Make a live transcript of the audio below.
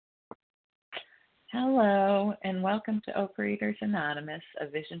Hello, and welcome to Overeaters Anonymous, a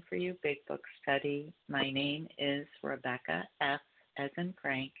Vision for You Big Book study. My name is Rebecca F., as in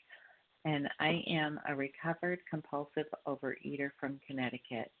Frank, and I am a recovered compulsive overeater from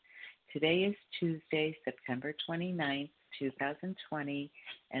Connecticut. Today is Tuesday, September 29th, 2020,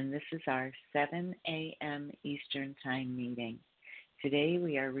 and this is our 7 a.m. Eastern Time meeting. Today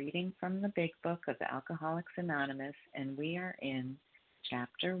we are reading from the Big Book of Alcoholics Anonymous, and we are in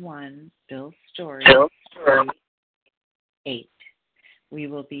Chapter 1, Bill's Story, 8. We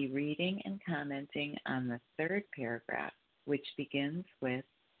will be reading and commenting on the third paragraph, which begins with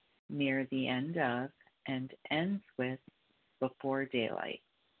near the end of and ends with before daylight.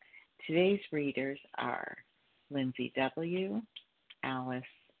 Today's readers are Lindsay W., Alice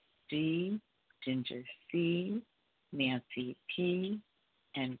G., Ginger C., Nancy P.,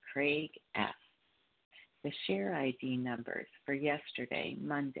 and Craig F. The share ID numbers for yesterday,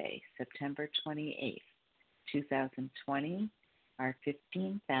 Monday, September 28th, 2020, are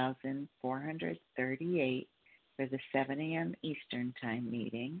 15,438 for the 7 a.m. Eastern Time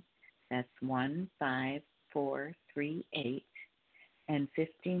meeting. That's 15438, and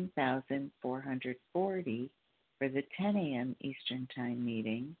 15,440 for the 10 a.m. Eastern Time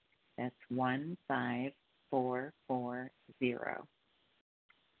meeting. That's 15440.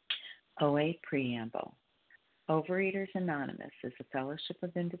 OA Preamble. Overeaters Anonymous is a fellowship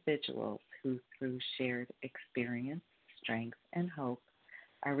of individuals who, through shared experience, strength, and hope,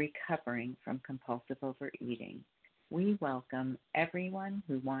 are recovering from compulsive overeating. We welcome everyone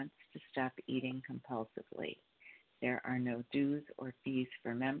who wants to stop eating compulsively. There are no dues or fees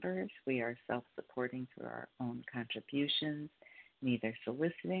for members. We are self-supporting through our own contributions, neither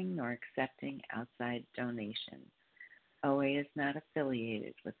soliciting nor accepting outside donations. OA is not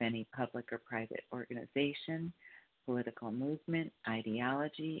affiliated with any public or private organization, political movement,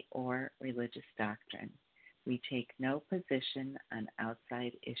 ideology, or religious doctrine. We take no position on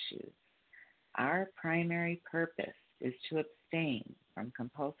outside issues. Our primary purpose is to abstain from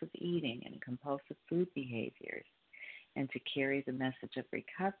compulsive eating and compulsive food behaviors and to carry the message of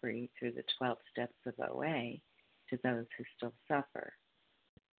recovery through the 12 steps of OA to those who still suffer.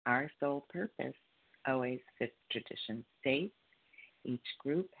 Our sole purpose, OA's fifth tradition states, each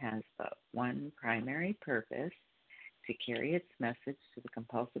group has but one primary purpose, to carry its message to the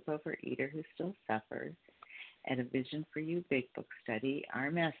compulsive overeater who still suffers. At a Vision for You Big Book study,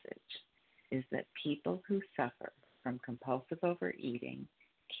 our message is that people who suffer from compulsive overeating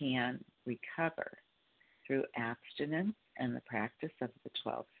can recover through abstinence and the practice of the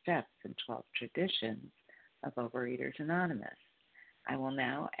 12 steps and 12 traditions of Overeaters Anonymous. I will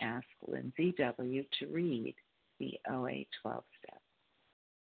now ask Lindsay W. to read the OA 12 steps.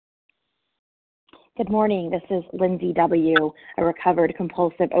 Good morning. This is Lindsay W., a recovered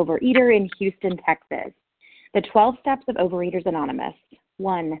compulsive overeater in Houston, Texas. The 12 steps of Overeaters Anonymous.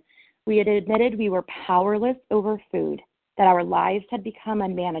 1. We had admitted we were powerless over food, that our lives had become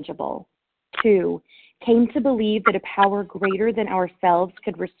unmanageable. 2. Came to believe that a power greater than ourselves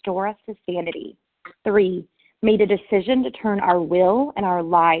could restore us to sanity. 3. Made a decision to turn our will and our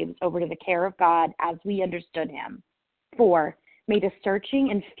lives over to the care of God as we understood Him. 4. Made a searching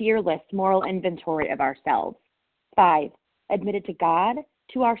and fearless moral inventory of ourselves. 5. Admitted to God,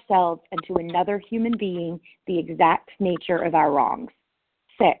 to ourselves, and to another human being the exact nature of our wrongs.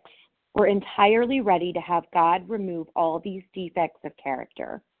 6. We're entirely ready to have God remove all these defects of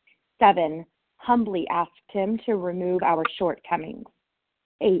character. 7. Humbly asked Him to remove our shortcomings.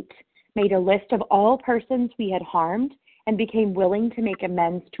 8. Made a list of all persons we had harmed and became willing to make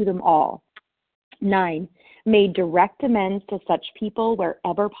amends to them all. 9. Made direct amends to such people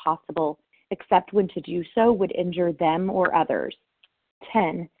wherever possible, except when to do so would injure them or others.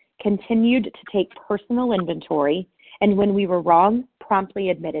 10. Continued to take personal inventory, and when we were wrong, promptly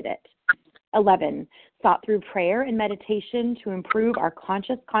admitted it. 11. Sought through prayer and meditation to improve our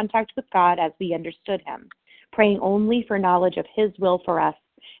conscious contact with God as we understood Him, praying only for knowledge of His will for us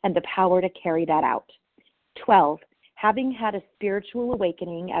and the power to carry that out. 12. Having had a spiritual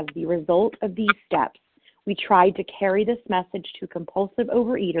awakening as the result of these steps, we tried to carry this message to compulsive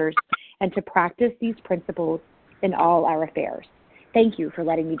overeaters and to practice these principles in all our affairs. Thank you for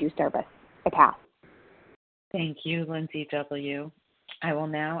letting me do service. I pass. Thank you, Lindsay W. I will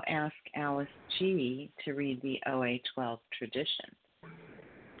now ask Alice G. to read the OA 12 tradition.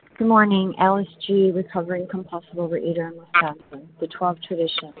 Good morning. Alice G., recovering compulsive overeater in Wisconsin. The 12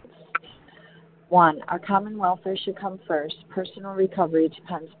 traditions. 1. Our common welfare should come first. Personal recovery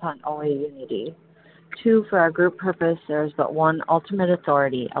depends upon OA unity. 2. For our group purpose, there is but one ultimate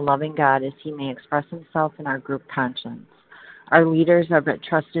authority, a loving God, as He may express Himself in our group conscience. Our leaders are but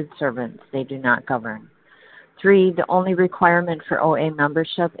trusted servants. They do not govern. 3, the only requirement for OA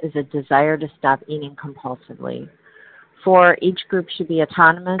membership is a desire to stop eating compulsively. 4, each group should be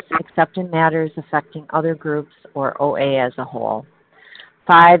autonomous except in matters affecting other groups or OA as a whole.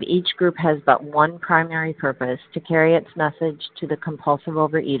 5, each group has but one primary purpose, to carry its message to the compulsive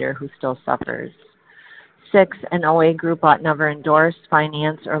overeater who still suffers. 6, an OA group ought never endorse,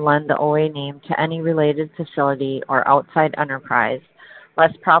 finance, or lend the OA name to any related facility or outside enterprise,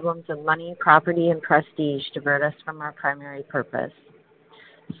 lest problems of money, property, and prestige divert us from our primary purpose.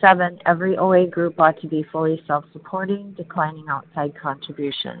 7, every OA group ought to be fully self-supporting, declining outside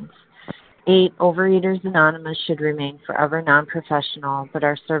contributions. 8, Overeaters Anonymous should remain forever non-professional, but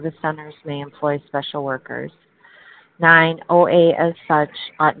our service centers may employ special workers. 9, OA as such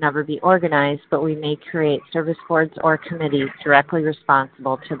ought never be organized, but we may create service boards or committees directly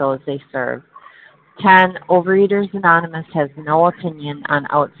responsible to those they serve. 10, Overeaters Anonymous has no opinion on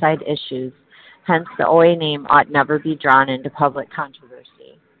outside issues, hence the OA name ought never be drawn into public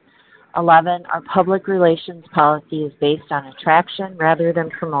controversy. 11, our public relations policy is based on attraction rather than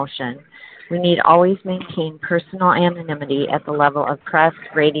promotion. We need always maintain personal anonymity at the level of press,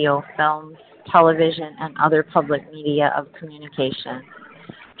 radio, films, television, and other public media of communication.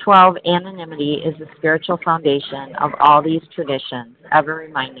 12, anonymity is the spiritual foundation of all these traditions, ever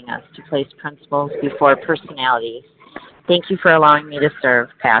reminding us to place principles before personalities. Thank you for allowing me to serve.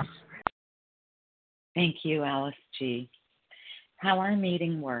 Pass. Thank you, Alice G. How our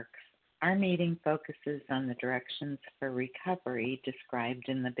meeting works. Our meeting focuses on the directions for recovery described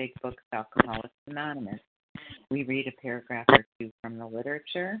in the Big Book of Alcoholics Anonymous. We read a paragraph or two from the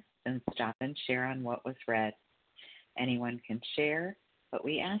literature, then stop and share on what was read. Anyone can share, but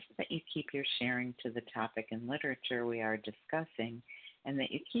we ask that you keep your sharing to the topic and literature we are discussing, and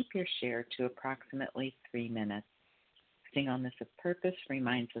that you keep your share to approximately 3 minutes. Singleness of purpose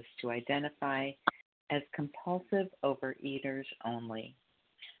reminds us to identify as compulsive overeaters only.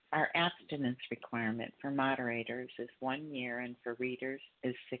 Our abstinence requirement for moderators is 1 year and for readers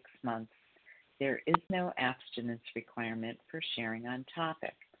is 6 months. There is no abstinence requirement for sharing on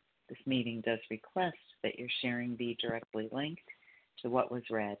topic. This meeting does request that your sharing be directly linked to what was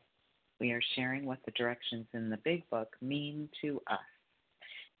read. We are sharing what the directions in the Big Book mean to us.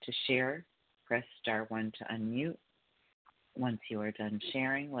 To share, press star 1 to unmute. Once you are done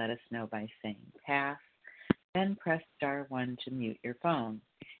sharing, let us know by saying pass. Then press star 1 to mute your phone.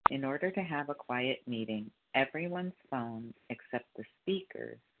 In order to have a quiet meeting, everyone's phone except the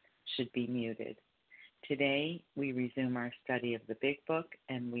speaker's should be muted. Today, we resume our study of the Big Book,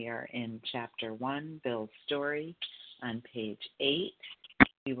 and we are in Chapter 1, Bill's Story, on page 8.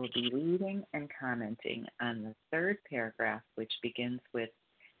 We will be reading and commenting on the third paragraph, which begins with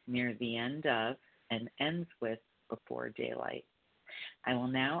near the end of and ends with before daylight. I will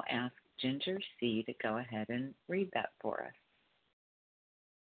now ask Ginger C. to go ahead and read that for us.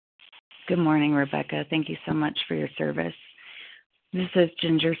 Good morning, Rebecca. Thank you so much for your service. This is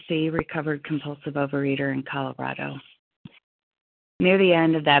Ginger C., recovered compulsive overeater in Colorado. Near the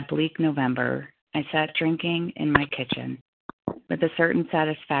end of that bleak November, I sat drinking in my kitchen. With a certain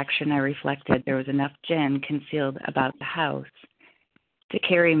satisfaction, I reflected there was enough gin concealed about the house to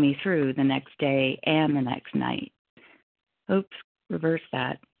carry me through the next day and the next night. Oops, reverse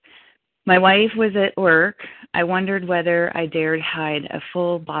that. My wife was at work. I wondered whether I dared hide a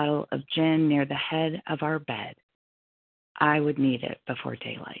full bottle of gin near the head of our bed. I would need it before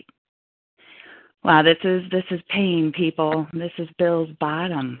daylight. Wow, this is pain, people. This is Bill's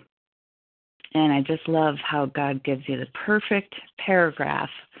bottom. And I just love how God gives you the perfect paragraph.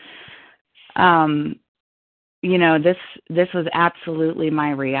 This was absolutely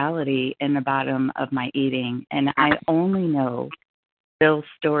my reality in the bottom of my eating, and I only know Bill's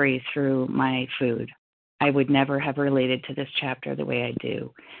story through my food. I would never have related to this chapter the way I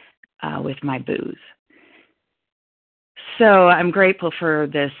do with my booze. So I'm grateful for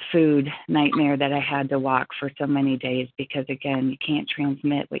this food nightmare that I had to walk for so many days because, again, you can't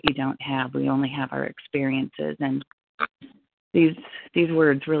transmit what you don't have. We only have our experiences, and these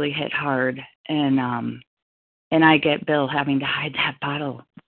words really hit hard. And I get Bill having to hide that bottle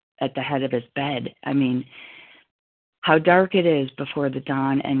at the head of his bed. I mean, how dark it is before the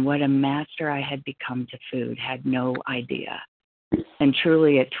dawn and what a master I had become to food, had no idea. And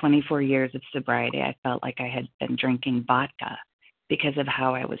truly, at 24 years of sobriety, I felt like I had been drinking vodka because of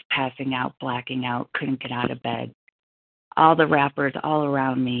how I was passing out, blacking out, couldn't get out of bed. All the wrappers all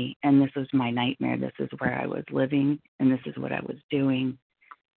around me, and this was my nightmare. This is where I was living, and this is what I was doing.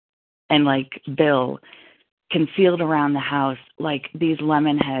 And like Bill, concealed around the house, like these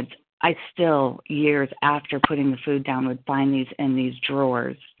lemon heads I still, years after putting the food down, would find these in these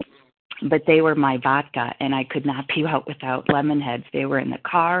drawers. But they were my vodka, and I could not be out without lemon heads. They were in the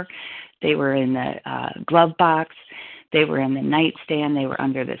car. They were in the glove box. They were in the nightstand. They were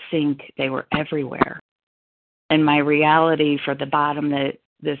under the sink. They were everywhere. And my reality for the bottom that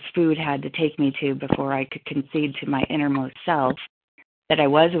this food had to take me to before I could concede to my innermost self that I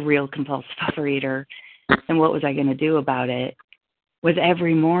was a real compulsive overeater and what was I going to do about it, was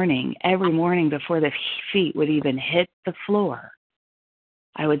every morning before the feet would even hit the floor,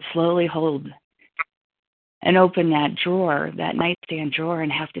 I would slowly hold and open that drawer, that nightstand drawer,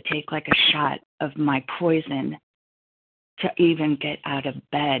 and have to take like a shot of my poison to even get out of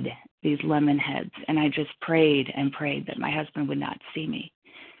bed, these lemon heads. And I just prayed and prayed that my husband would not see me.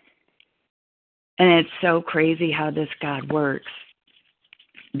 And it's so crazy how this God works.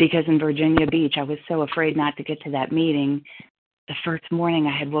 Because in Virginia Beach, I was so afraid not to get to that meeting. The first morning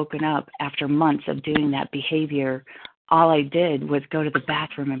I had woken up after months of doing that behavior, all I did was go to the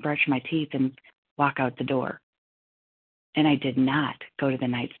bathroom and brush my teeth and walk out the door. And I did not go to the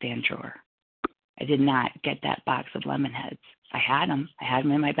nightstand drawer. I did not get that box of lemon heads. I had them. I had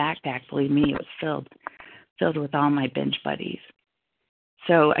them in my backpack. Believe me, it was filled with all my binge buddies.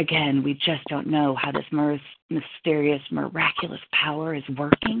 So again, we just don't know how this mysterious, miraculous power is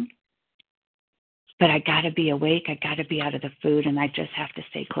working. But I got to be awake. I got to be out of the food, and I just have to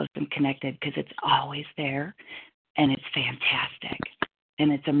stay close and connected because it's always there, and it's fantastic,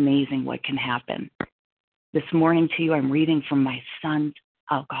 and it's amazing what can happen. This morning to you, I'm reading from my son's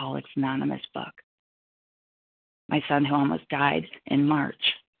Alcoholics Anonymous book. My son who almost died in March.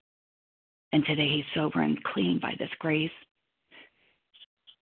 And today he's sober and clean by this grace.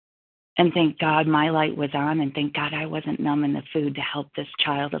 And thank God my light was on, and thank God I wasn't numb in the food to help this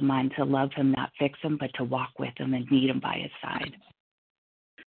child of mine to love him, not fix him, but to walk with him and meet him by his side.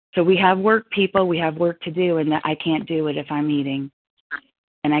 So we have work, people. We have work to do, and I can't do it if I'm eating.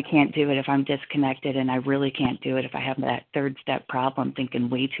 And I can't do it if I'm disconnected, and I really can't do it if I have that third step problem, thinking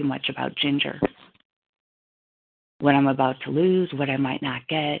way too much about Ginger. What I'm about to lose, what I might not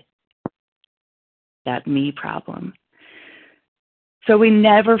get, that me problem. So we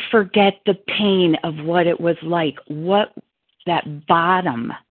never forget the pain of what it was like, what that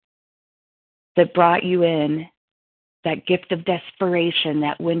bottom that brought you in, that gift of desperation,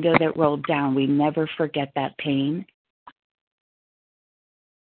 that window that rolled down. We never forget that pain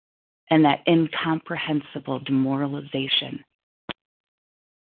and that incomprehensible demoralization.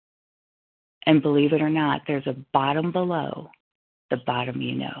 And believe it or not, there's a bottom below the bottom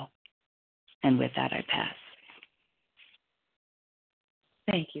you know. And with that, I pass.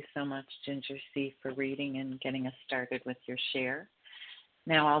 Thank you so much, Ginger C., for reading and getting us started with your share.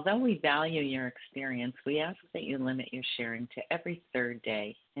 Now, although we value your experience, we ask that you limit your sharing to every third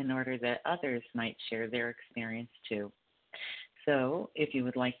day in order that others might share their experience too. So, if you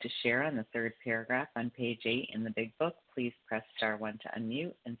would like to share on the third paragraph on page 8 in the Big Book, please press star 1 to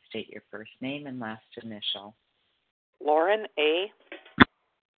unmute and state your first name and last initial. Lauren A.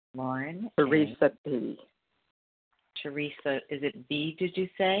 Lauren Teresa P. Teresa, is it B, did you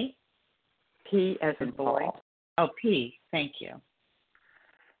say? P as in boy. Oh, P. Thank you.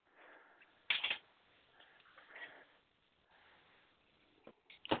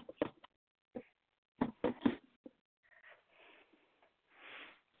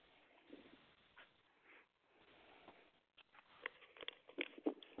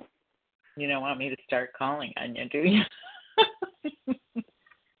 You don't want me to start calling on you, do you?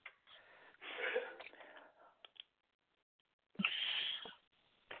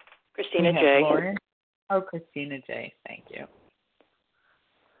 Christina J. Lauren. Oh, Christina J. Thank you.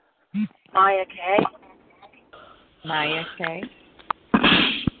 Maya K. Maya K.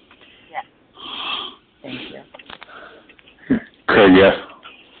 Yes. Thank you. Craig F.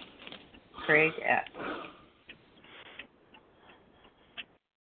 Craig F.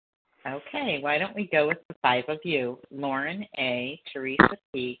 Okay, why don't we go with the 5 of you? Lauren A., Teresa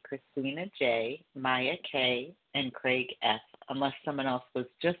P., Christina J., Maya K., and Craig F. Unless someone else was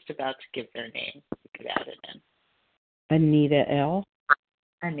just about to give their name, we could add it in. Anita L.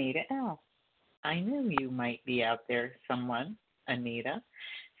 Anita L. I knew you might be out there, someone, Anita.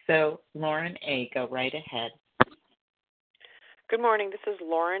 So, Lauren A., go right ahead. Good morning. This is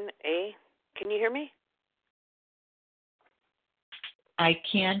Lauren A. Can you hear me? I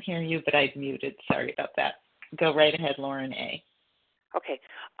can hear you, but I've muted. Sorry about that. Go right ahead, Lauren A. Okay.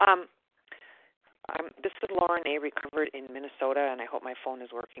 This is Lauren A., recovered in Minnesota, and I hope my phone is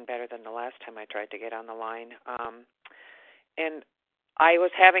working better than the last time I tried to get on the line. And I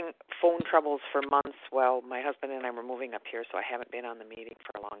was having phone troubles for months while my husband and I were moving up here, so I haven't been on the meeting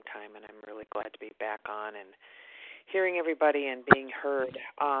for a long time, and I'm really glad to be back on and hearing everybody and being heard.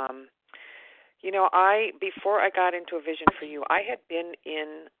 Before I got into A Vision for You, I had been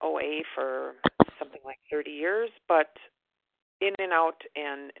in OA for something like 30 years, but in and out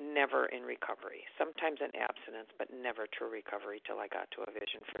and never in recovery. Sometimes in abstinence, but never true recovery till I got to A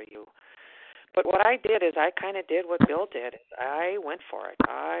Vision for You. But what I did is I kind of did what Bill did. I went for it.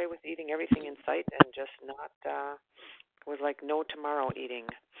 I was eating everything in sight and just not, was like no tomorrow eating.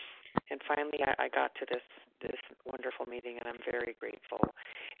 And finally I got to this wonderful meeting, and I'm very grateful.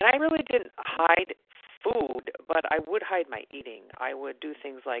 And I really didn't hide food, but I would hide my eating. I would do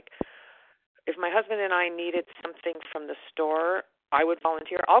things like, if my husband and I needed something from the store, I would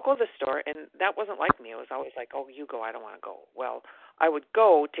volunteer. I'll go to the store, and that wasn't like me. It was always like, oh, you go, I don't want to go. Well, I would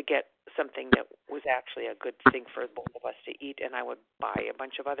go to get something that was actually a good thing for both of us to eat, and I would buy a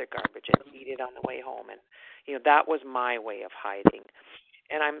bunch of other garbage and eat it on the way home. And, that was my way of hiding.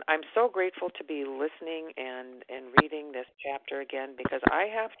 And I'm so grateful to be listening and reading this chapter again, because I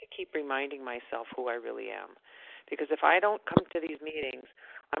have to keep reminding myself who I really am. Because if I don't come to these meetings,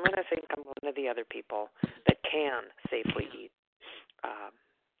 I'm going to think I'm one of the other people that can safely eat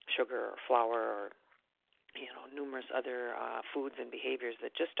sugar or flour or, numerous other foods and behaviors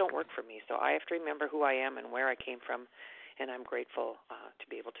that just don't work for me. So I have to remember who I am and where I came from, and I'm grateful to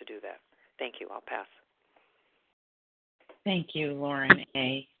be able to do that. Thank you. I'll pass. Thank you, Lauren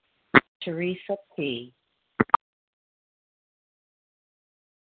A. Teresa P.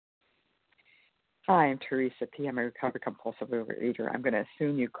 Hi, I'm Teresa P. I'm a recovered compulsive overeater. I'm going to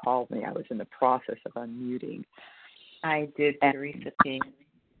assume you called me. I was in the process of unmuting. I did, Teresa P.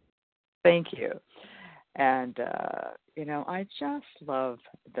 Thank you. And, I just love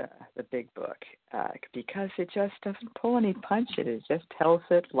the big book because it just doesn't pull any punches. It just tells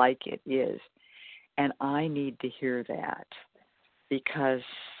it like it is. And I need to hear that because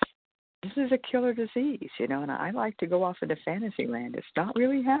this is a killer disease, and I like to go off into fantasy land. It's not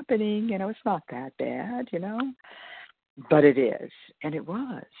really happening, it's not that bad, but it is, and it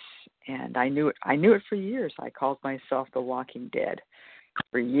was. And I knew it for years. I called myself the Walking Dead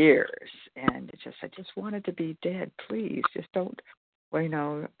for years, and I just wanted to be dead. Please, just don't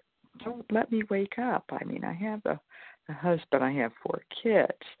let me wake up. I mean, I have a husband, I have 4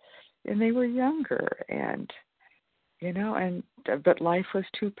 kids, and they were younger, and but life was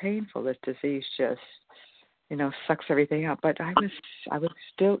too painful. This disease just, sucks everything out. But I was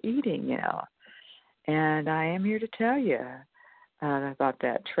still eating, and I am here to tell you about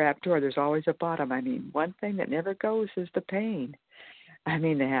that trap door. There's always a bottom. I mean, one thing that never goes is the pain. I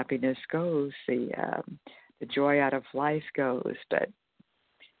mean, the happiness goes, the joy out of life goes, but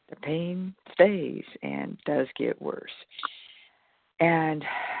the pain stays and does get worse. And,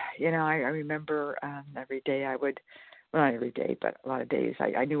 I remember every day I would, well, not every day, but a lot of days,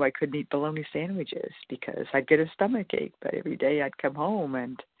 I knew I couldn't eat bologna sandwiches because I'd get a stomach ache. But every day I'd come home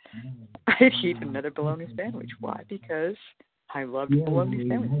and I'd eat another bologna sandwich. Why? Because I loved bologna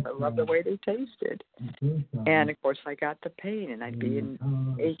sandwiches. I loved the way they tasted. And, of course, I got the pain, and I'd be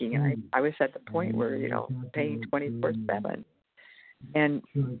aching. And I was at the point where, pain 24/7. And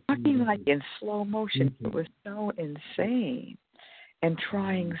talking like in slow motion, it was so insane. And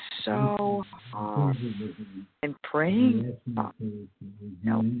trying so hard and praying,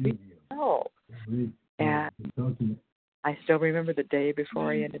 help. And I still remember the day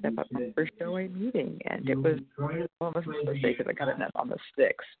before I ended up at my first OA meeting, and it was, well, it wasn't the first day because I got it on the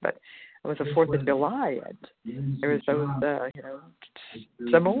 6th, but it was the 4th of July, and there was those,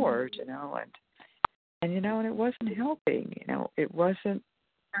 some more, and it wasn't helping, it wasn't,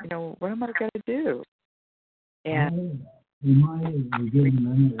 what am I going to do? And I'm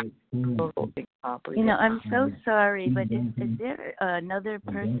so sorry, but is there another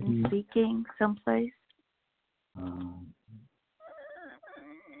person speaking someplace?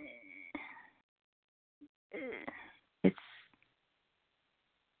 It's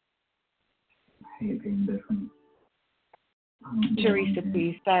Teresa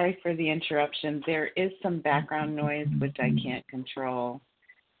P., sorry for the interruption. There is some background noise which I can't control.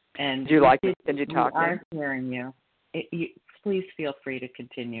 And do you like it? Did you talk? I'm hearing you. Please feel free to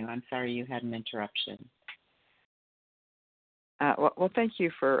continue. I'm sorry you had an interruption. Well, thank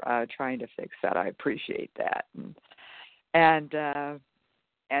you for trying to fix that. I appreciate that.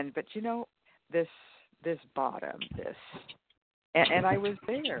 But this bottom, and I was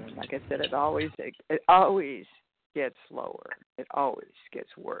there. Like I said, it always gets lower. It always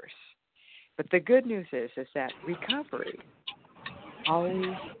gets worse. But the good news is that recovery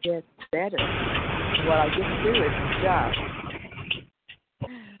always gets better. What I get to do is just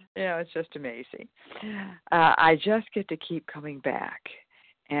It's just amazing. I just get to keep coming back.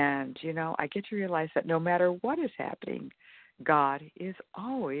 And, I get to realize that no matter what is happening, God is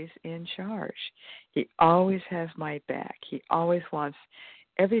always in charge. He always has my back. He always wants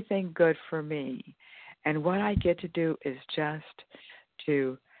everything good for me. And what I get to do is just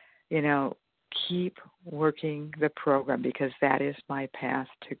to, keep working the program, because that is my path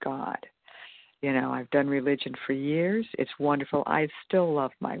to God. I've done religion for years. It's wonderful. I still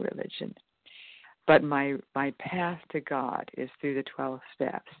love my religion. But my path to God is through the 12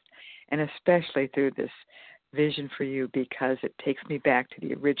 steps, and especially through this Vision for You, because it takes me back to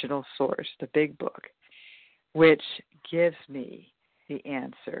the original source, the big book, which gives me the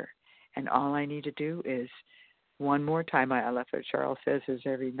answer. And all I need to do is, one more time, I love what Charles says, is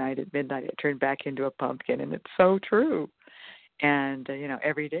every night at midnight I turn back into a pumpkin, and it's so true. And,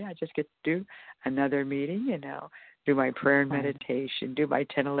 every day I just get to do another meeting, do my prayer and meditation, do my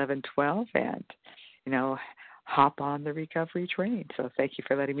 10, 11, 12, and, hop on the recovery train. So thank you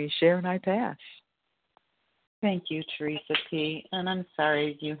for letting me share, and I pass. Thank you, Teresa P. And I'm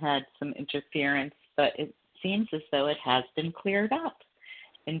sorry you had some interference, but it seems as though it has been cleared up.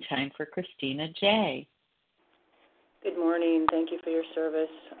 In time for Christina J. Good morning. Thank you for your service.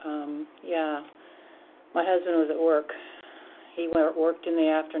 My husband was at work. He worked in the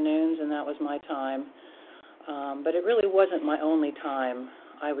afternoons, and that was my time. But it really wasn't my only time.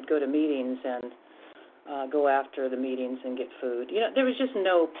 I would go to meetings and go after the meetings and get food. There was just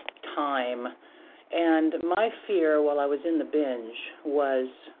no time. And my fear while I was in the binge was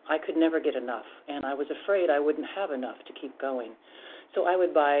I could never get enough, and I was afraid I wouldn't have enough to keep going. So I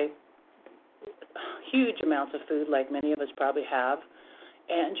would buy huge amounts of food, like many of us probably have,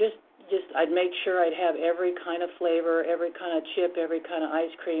 and just I'd make sure I'd have every kind of flavor, every kind of chip, every kind of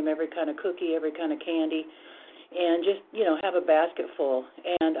ice cream, every kind of cookie, every kind of candy, and just, have a basket full.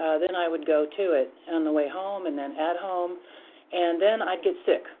 And then I would go to it on the way home and then at home, and then I'd get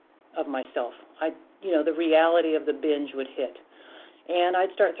sick of myself. The reality of the binge would hit. And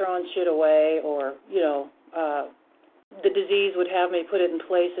I'd start throwing shit away, or, the disease would have me put it in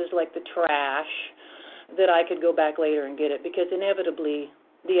places like the trash that I could go back later and get it, because inevitably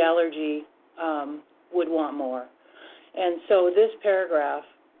the allergy would want more. And so this paragraph,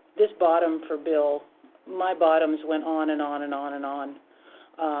 this bottom for Bill, my bottoms went on and on and on and on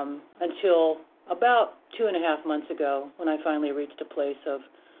until about 2.5 months ago, when I finally reached a place of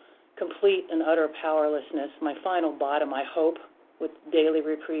complete and utter powerlessness, my final bottom, I hope, with daily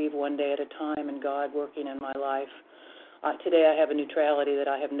reprieve one day at a time and God working in my life. Today I have a neutrality that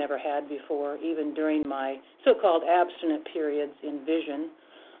I have never had before, even during my so-called abstinent periods in vision,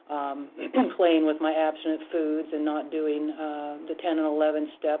 playing with my abstinent foods and not doing the 10 and 11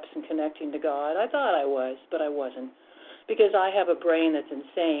 steps and connecting to God. I thought I was, but I wasn't, because I have a brain that's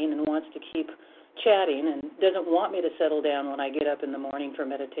insane and wants to keep chatting and doesn't want me to settle down when I get up in the morning for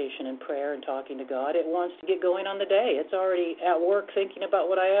meditation and prayer and talking to God. It wants to get going on the day. It's already at work thinking about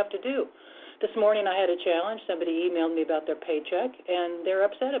what I have to do. This morning I had a challenge. Somebody emailed me about their paycheck, and they're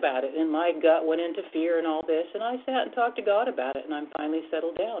upset about it. And my gut went into fear and all this, and I sat and talked to God about it, and I'm finally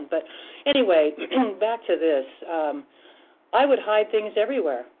settled down. But anyway, back to this. I would hide things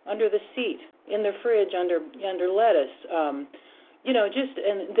everywhere, under the seat, in the fridge, under lettuce. And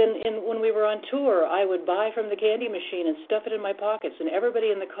then when we were on tour, I would buy from the candy machine and stuff it in my pockets, and everybody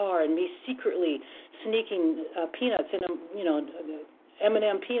in the car, and me secretly sneaking peanuts in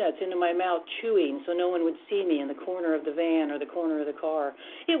M&M peanuts into my mouth, chewing, so no one would see me in the corner of the van or the corner of the car.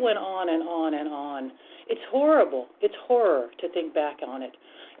 It went on and on and on. It's horrible. It's horror to think back on it.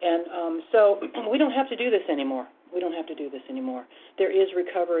 And so we don't have to do this anymore. We don't have to do this anymore. There is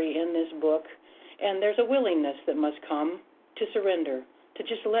recovery in this book, and there's a willingness that must come to surrender, to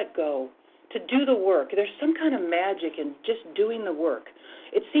just let go, to do the work. There's some kind of magic in just doing the work.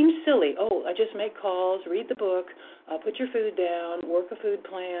 It seems silly. Oh, I just make calls, read the book, put your food down, work a food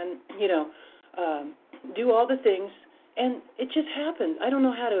plan, do all the things, and it just happens. I don't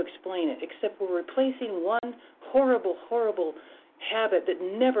know how to explain it, except we're replacing one horrible, horrible habit that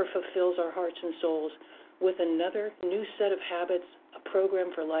never fulfills our hearts and souls with another new set of habits, a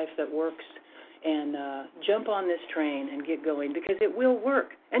program for life that works, and jump on this train and get going, because it will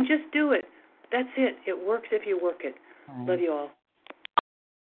work. And just do it. That's it. It works if you work it. Love you all.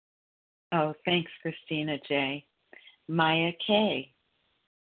 Oh, thanks, Christina J. Maya K.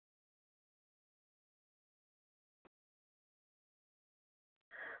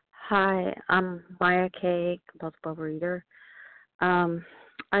 Hi, I'm Maya K., compulsive overeater.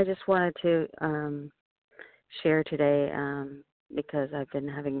 I just wanted to share today because I've been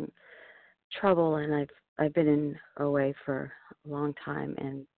having trouble, and I've been in OA for a long time,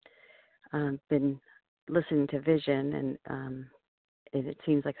 and been listening to Vision, and it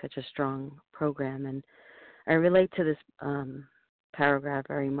seems like such a strong program. And I relate to this paragraph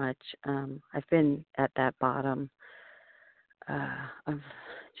very much. I've been at that bottom of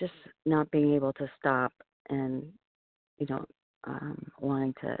just not being able to stop and,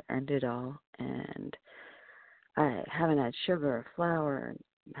 wanting to end it all. And I haven't had sugar or flour,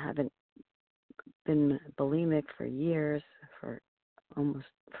 haven't been bulimic for years, for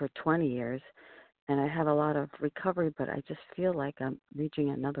 20 years. And I have a lot of recovery, but I just feel like I'm reaching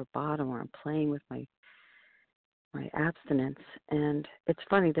another bottom where I'm playing with my abstinence. And it's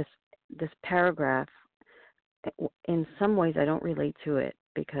funny, this paragraph, in some ways I don't relate to it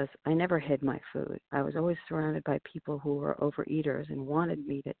because I never hid my food. I was always surrounded by people who were overeaters and wanted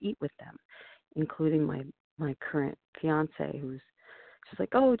me to eat with them, including my current fiance, who's just like,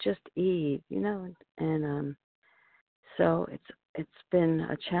 oh, just eat, and so it's been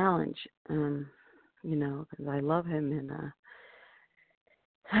a challenge, because I love him, and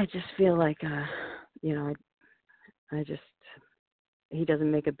I just feel like he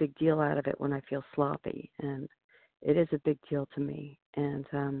doesn't make a big deal out of it when I feel sloppy, and it is a big deal to me, and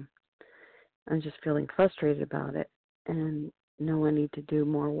I'm just feeling frustrated about it, and know I need to do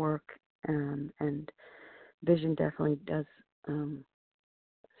more work, and Vision definitely does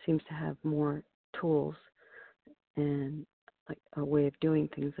seems to have more tools and like a way of doing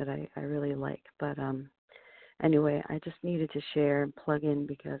things that I really like. But anyway, I just needed to share and plug in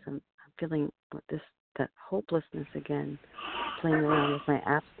because I'm feeling that hopelessness again, playing around with my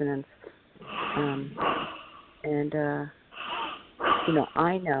abstinence.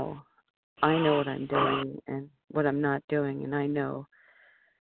 I know what I'm doing and what I'm not doing, and I know,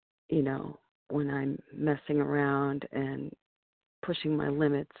 when I'm messing around and pushing my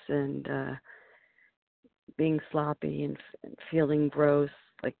limits and being sloppy and feeling gross,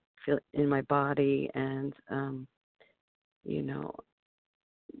 like feel in my body, and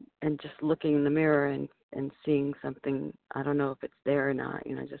and just looking in the mirror and seeing something, I don't know if it's there or not,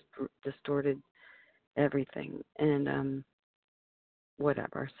 just distorted everything, and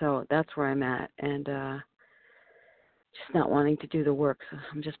whatever. So that's where I'm at, and just not wanting to do the work. So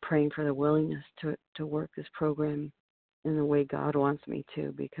I'm just praying for the willingness to work this program in the way God wants me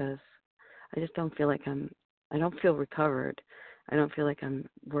to, because I just don't feel like I don't feel recovered. I don't feel like I'm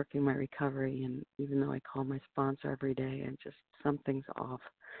working my recovery, and even though I call my sponsor every day, and just something's off.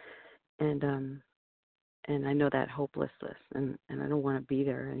 And I know that hopelessness, and I don't want to be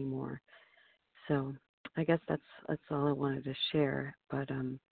there anymore. So I guess that's all I wanted to share. But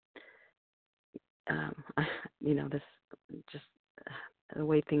this just the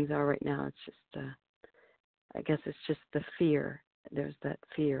way things are right now, it's just I guess it's just the fear. There's that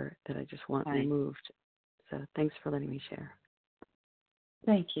fear that I just want removed. So thanks for letting me share.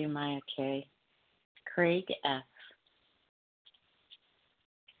 Thank you, Maya K. Craig F.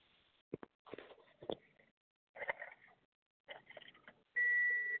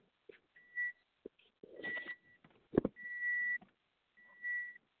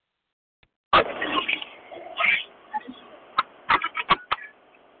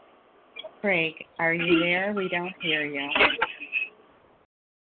 Craig, are you there? We don't hear you.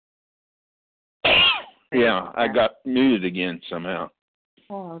 Yeah, I got muted again somehow.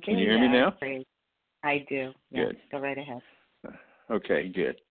 Oh, can you hear me now? Craig. I do. Yeah, good. Go right ahead. Okay,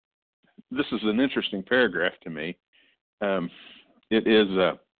 good. This is an interesting paragraph to me. It is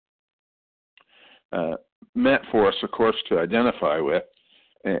meant for us, of course, to identify with,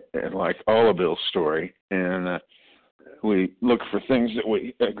 and like all of Bill's story, and we look for things that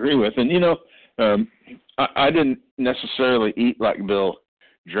we agree with. And, I didn't necessarily eat like Bill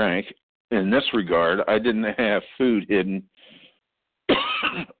drank. In this regard, I didn't have food hidden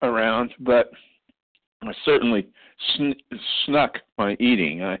around, but I certainly snuck my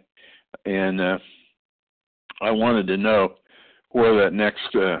eating. I wanted to know where that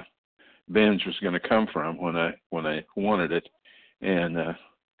next binge was going to come from when I wanted it, and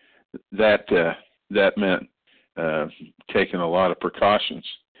that meant taking a lot of precautions,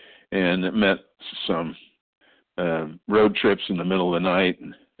 and it meant some road trips in the middle of the night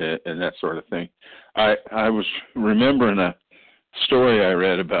and that sort of thing. I was remembering a story I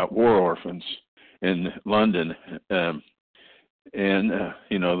read about war orphans in London,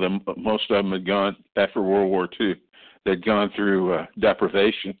 most of them had gone after World War II. They'd gone through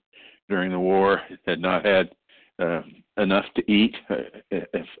deprivation during the war, had not had enough to eat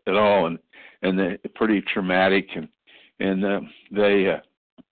if at all, and they're pretty traumatic, and they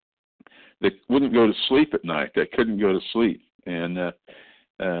wouldn't go to sleep at night. They couldn't go to sleep, and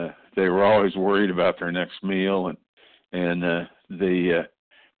they were always worried about their next meal, and the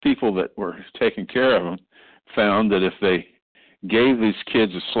people that were taking care of them found that if they gave these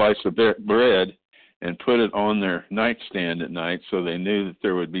kids a slice of bread and put it on their nightstand at night so they knew that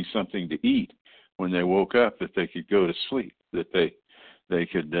there would be something to eat when they woke up, that they could go to sleep, that they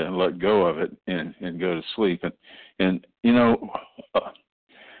could let go of it and go to sleep. And you know,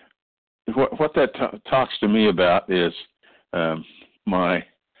 what that talks to me about is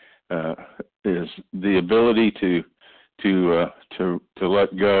is the ability to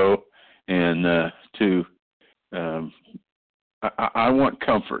let go and I want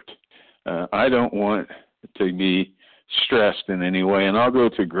comfort. I don't want to be stressed in any way, and I'll go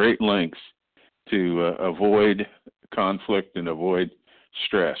to great lengths to avoid conflict and avoid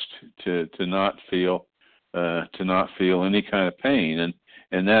stress, to not feel any kind of pain,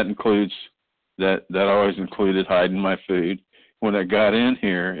 and that includes that always included hiding my food. When I got in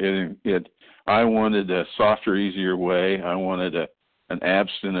here, I wanted a softer, easier way. I wanted an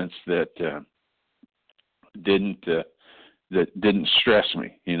abstinence that didn't stress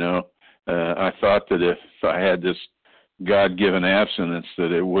me. You know, I thought that if I had this God-given abstinence,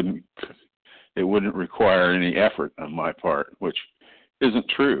 that it wouldn't require any effort on my part, which isn't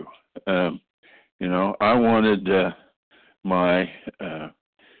true. You know, I wanted my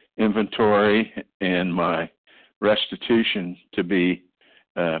inventory and my restitution to be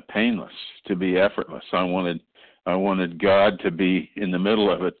painless, to be effortless. I wanted God to be in the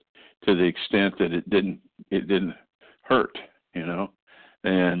middle of it to the extent that it didn't hurt, you know.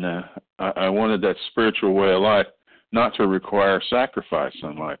 And I wanted that spiritual way of life not to require sacrifice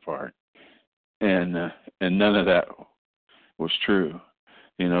on my part. And none of that was true.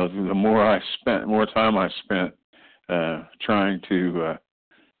 You know, the more time I spent trying to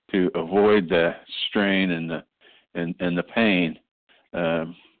avoid the strain and the pain,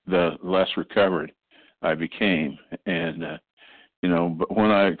 the less recovered I became. And you know, but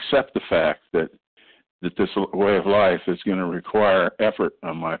when I accept the fact that this way of life is going to require effort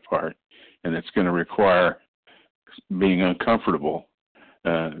on my part, and it's going to require being uncomfortable,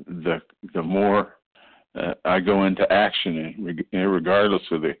 the more I go into action, regardless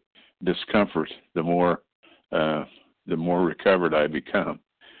of the discomfort, the more recovered I become.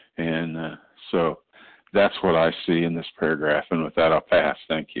 And so that's what I see in this paragraph. And with that, I'll pass.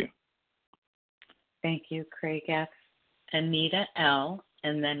 Thank you. Thank you, Craig F. Anita L.,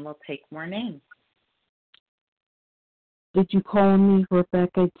 and then we'll take more names. Did you call me,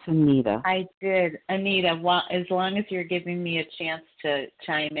 Rebecca? It's Anita. I did. Anita, well, as long as you're giving me a chance to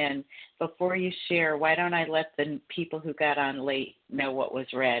chime in, before you share, why don't I let the people who got on late know what was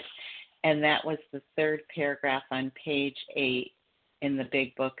read? And that was the third paragraph on page 8 in the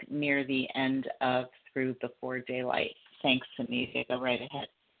big book, near the end of Through Before Daylight. Thanks, Anita. Go right ahead.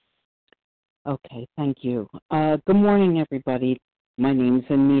 Okay, thank you. Good morning, everybody. My name's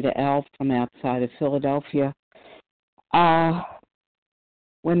Anita L. from outside of Philadelphia.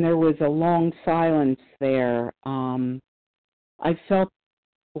 When there was a long silence there, I felt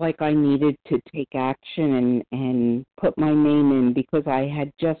like I needed to take action and put my name in, because I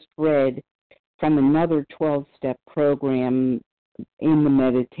had just read from another 12-step program in the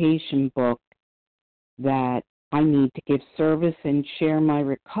meditation book that I need to give service and share my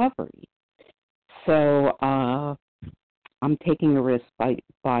recovery. So I'm taking a risk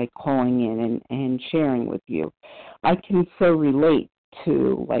by calling in and sharing with you. I can so relate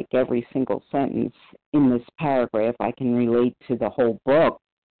to like every single sentence in this paragraph. I can relate to the whole book.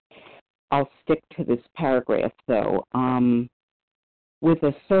 I'll stick to this paragraph though. With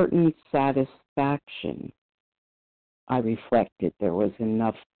a certain satisfaction, I reflected there was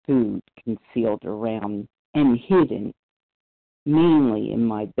enough food concealed around and hidden, mainly in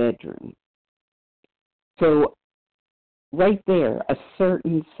my bedroom. So right there, a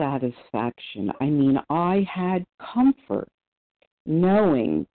certain satisfaction. I mean, I had comfort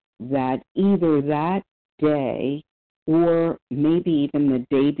knowing that either that day or maybe even the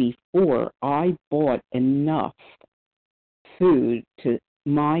day before, I bought enough food to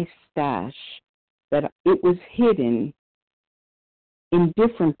my stash that it was hidden in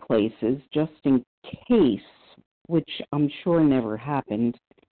different places just in case, which I'm sure never happened,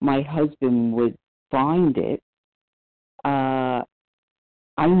 my husband would find it. I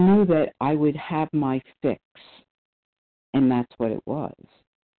knew that I would have my fix, and that's what it was,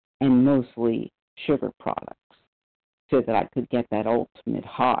 and mostly sugar products, so that I could get that ultimate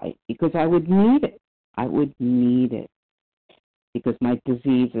high, because I would need it. I would need it, because my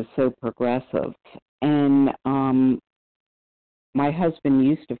disease is so progressive. And my husband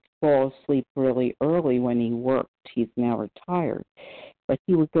used to fall asleep really early when he worked. He's now retired. but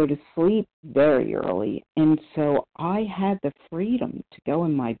he would go to sleep very early. And so I had the freedom to go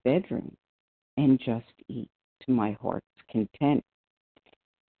in my bedroom and just eat to my heart's content.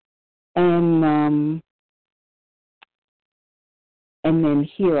 And then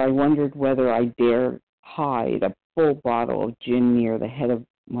here I wondered whether I dare hide a full bottle of gin near the head of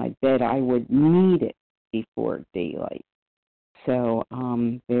my bed. I would need it before daylight. So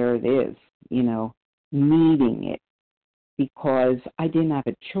there it is, needing it, because I didn't have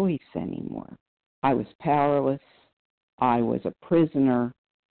a choice anymore. I was powerless. I was a prisoner.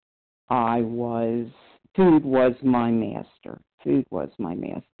 Food was my master. Food was my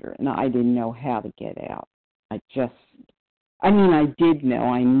master, and I didn't know how to get out. I did know.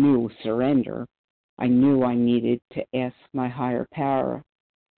 I knew surrender. I knew I needed to ask my higher power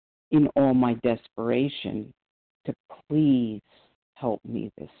in all my desperation to please help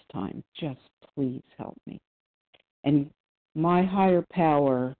me this time. Just please help me. And my higher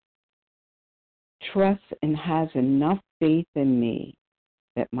power trusts and has enough faith in me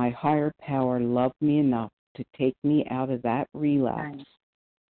that my higher power loved me enough to take me out of that relapse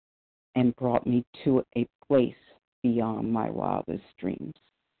and brought me to a place beyond my wildest dreams.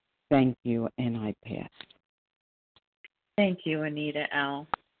 Thank you, and I pass. Thank you, Anita L.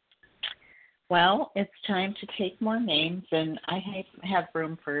 Well, it's time to take more names, and I have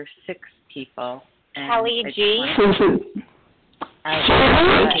room for 6 people. Kelly G.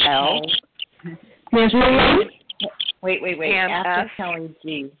 L. Wait. Pam After F. Kelly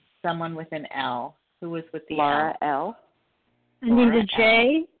G, someone with an L. Who was with the Laura L? Anita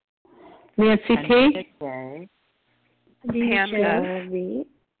J. Nancy P. Anita J. Pam F. V.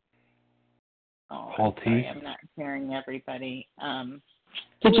 Paul T. Sorry, I'm not hearing everybody.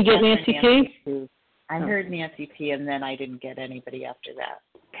 Did you get Nancy P? I heard Nancy P, and then I didn't get anybody after that.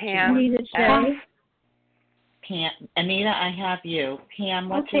 Pam Anita J. Pam. Anita, I have you. Pam,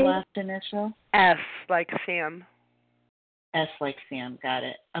 what's your last initial? S, like Sam. S like Sam, got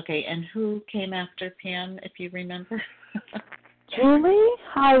it. Okay, and who came after Pam, if you remember? Julie?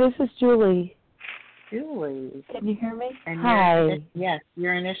 Hi, this is Julie. Julie. Can you hear me? And Hi. Yes,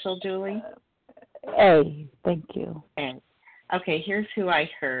 your initial, Julie? A, thank you. A. Okay, here's who I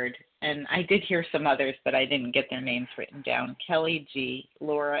heard. And I did hear some others, but I didn't get their names written down. Kelly G,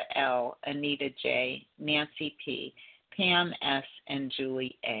 Laura L, Anita J, Nancy P, Pam S, and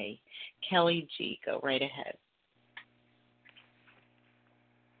Julie A. Kelly G, go right ahead.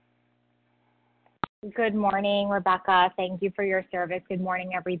 Good morning, Rebecca. Thank you for your service. Good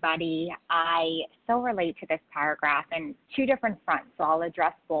morning, everybody. I so relate to this paragraph in 2 different fronts, so I'll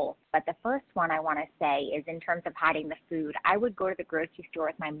address both. But the first one I want to say is in terms of hiding the food. I would go to the grocery store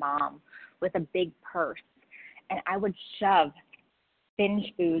with my mom with a big purse, and I would shove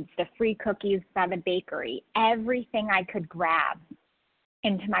binge foods, the free cookies by the bakery, everything I could grab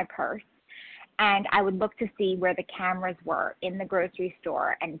into my purse. And I would look to see where the cameras were in the grocery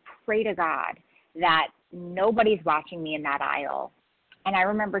store and pray to God that nobody's watching me in that aisle. And I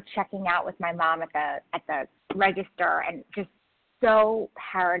remember checking out with my mom at the register and just so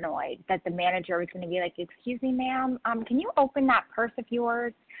paranoid that the manager was going to be like, "Excuse me, ma'am, can you open that purse of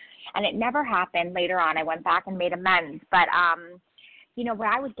yours?" And it never happened. Later on, I went back and made amends. But, when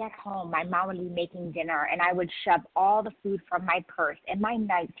I would get home, my mom would be making dinner, and I would shove all the food from my purse in my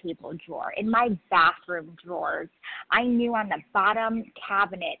night table drawer, in my bathroom drawers. I knew on the bottom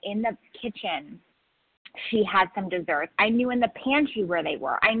cabinet in the kitchen she had some desserts. I knew in the pantry where they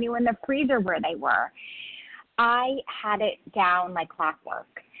were. I knew in the freezer where they were. I had it down like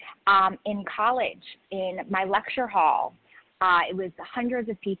clockwork. In college, in my lecture hall, it was hundreds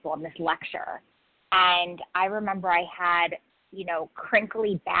of people in this lecture, and I remember I had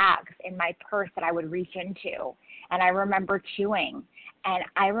crinkly bags in my purse that I would reach into. And I remember chewing. And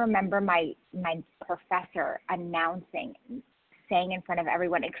I remember my professor announcing, saying in front of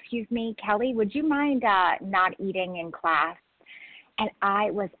everyone, "Excuse me, Kelly, would you mind not eating in class?" And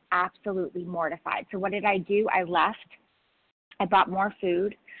I was absolutely mortified. So what did I do? I left. I bought more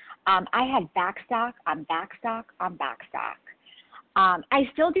food. I had backstock on backstock on backstock. I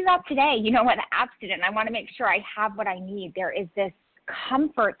still do that today, with abstinent. I want to make sure I have what I need. There is this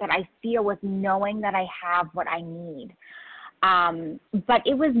comfort that I feel with knowing that I have what I need. But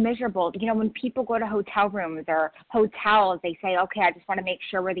it was miserable. When people go to hotel rooms or hotels, they say, "Okay, I just want to make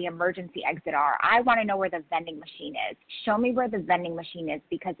sure where the emergency exit are. I want to know where the vending machine is. Show me where the vending machine is,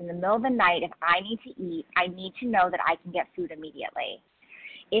 because in the middle of the night, if I need to eat, I need to know that I can get food immediately."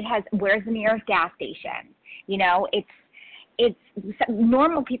 Where's the nearest gas station? It's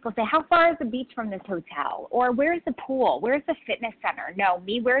normal people say, "How far is the beach from this hotel?" Or "Where's the pool? Where's the fitness center?" No,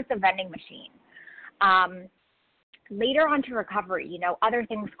 where's the vending machine? later on to recovery, other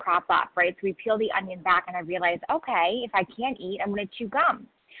things crop up, right? So we peel the onion back and I realize, okay, if I can't eat, I'm going to chew gum.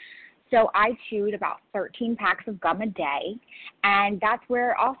 So I chewed about 13 packs of gum a day, and that's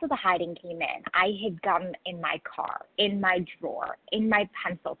where also the hiding came in. I hid gum in my car, in my drawer, in my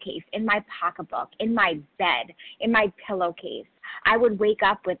pencil case, in my pocketbook, in my bed, in my pillowcase. I would wake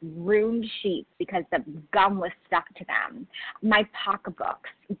up with ruined sheets because the gum was stuck to them. My pocketbooks,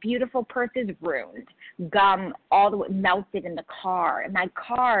 beautiful purses ruined, gum all the way melted in the car. In my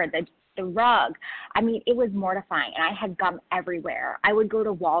car, the rug. I mean, it was mortifying, and I had gum everywhere. I would go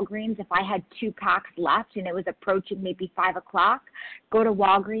to Walgreens if I had 2 packs left and it was approaching maybe 5 o'clock, go to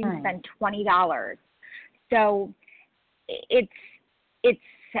Walgreens, spend $20. So it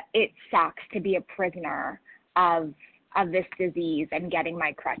sucks to be a prisoner of this disease and getting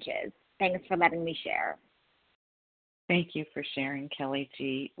my crutches. Thanks for letting me share. Thank you for sharing, Kelly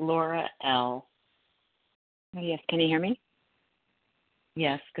G. Laura L. Oh, yes, can you hear me?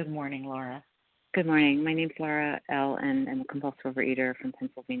 Yes, good morning, Laura. Good morning. My name's Laura L., and I'm a compulsive overeater from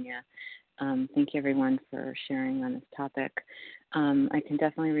Pennsylvania. Thank you, everyone, for sharing on this topic. I can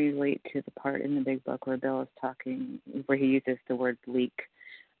definitely relate to the part in the Big Book where Bill is talking, where he uses the word bleak,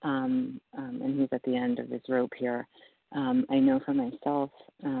 and he's at the end of his rope here. I know for myself,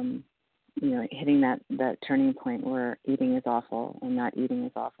 hitting that turning point where eating is awful and not eating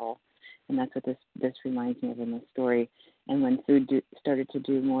is awful, and that's what this reminds me of in this story. And when food started to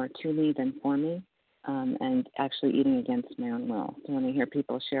do more to me than for me, and actually eating against my own will. So when I hear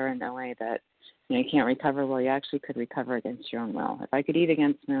people share in OA that you can't recover, well, you actually could recover against your own will. If I could eat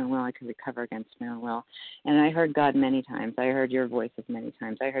against my own will, I could recover against my own will. And I heard God many times. I heard your voices many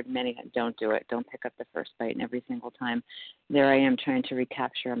times. I heard many, don't do it. Don't pick up the first bite. And every single time, there I am trying to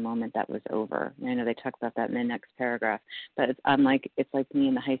recapture a moment that was over. And I know they talk about that in the next paragraph. But it's like me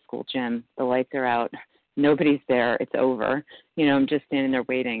in the high school gym. The lights are out. Nobody's there. It's over. I'm just standing there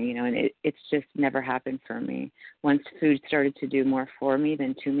waiting, and it's just never happened for me. Once food started to do more for me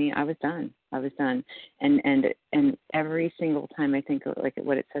than to me, I was done. And every single time I think like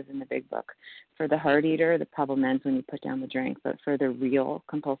what it says in the Big Book, for the hard eater, the problem ends when you put down the drink. But for the real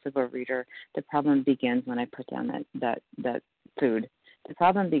compulsive overeater, the problem begins when I put down that food. The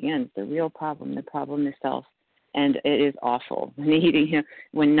problem begins. The real problem. The problem is self. And it is awful.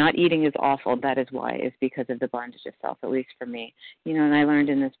 When not eating is awful, that is why. It's because of the bondage of self, at least for me. And I learned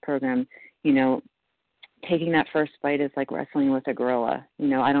in this program, taking that first bite is like wrestling with a gorilla.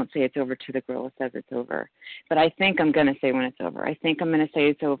 I don't say it's over till the gorilla says it's over. But I think I'm going to say when it's over. I think I'm going to say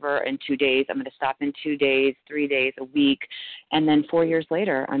it's over in 2 days. I'm going to stop in 2 days, 3 days, a week. And then 4 years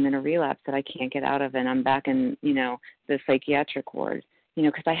later, I'm in a relapse that I can't get out of, and I'm back in, the psychiatric ward.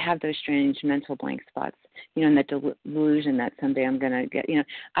 Because I have those strange mental blank spots, and that delusion that someday I'm going to get,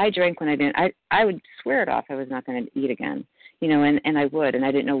 I drank when I didn't, I would swear it off. I was not going to eat again, and I would, and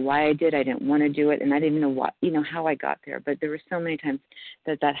I didn't know why I did. I didn't want to do it, and I didn't even know how I got there. But there were so many times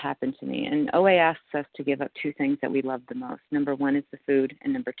that happened to me. And OA asks us to give up 2 things that we love the most. Number 1 is the food,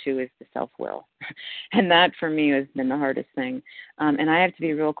 and number 2 is the self-will. And that for me has been the hardest thing. And I have to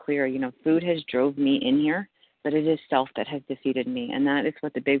be real clear, food has drove me in here. But it is self that has defeated me, and that is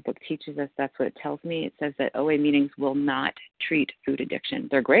what the Big Book teaches us. That's what it tells me. It says that OA meetings will not treat food addiction.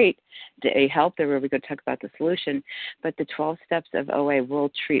 They're great. They help. They're where we go talk about the solution. But the 12 steps of OA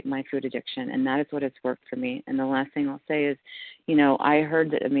will treat my food addiction, and that is what has worked for me. And the last thing I'll say is, I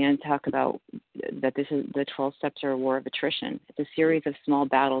heard that a man talk about that this is the 12 steps are a war of attrition. It's a series of small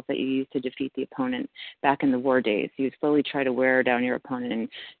battles that you use to defeat the opponent. Back in the war days, you slowly try to wear down your opponent and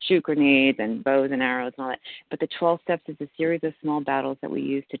shoot grenades and bows and arrows and all that. But the 12 steps is a series of small battles that we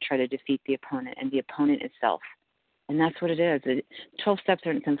use to try to defeat the opponent, and the opponent is self. And that's what it is. 12 steps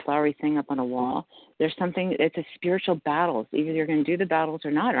aren't some flowery thing up on a wall. There's something, it's a spiritual battle. Either you're going to do the battles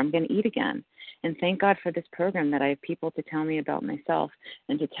or not, or I'm going to eat again. And thank God for this program that I have people to tell me about myself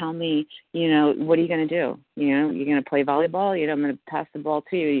and to tell me, what are you going to do? You're going to play volleyball? I'm going to pass the ball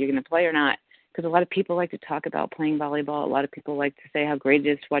to you. You're going to play or not? Because a lot of people like to talk about playing volleyball. A lot of people like to say how great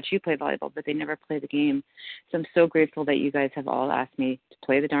it is to watch you play volleyball, but they never play the game. So I'm so grateful that you guys have all asked me to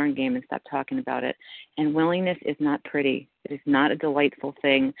play the darn game and stop talking about it. And willingness is not pretty. It is not a delightful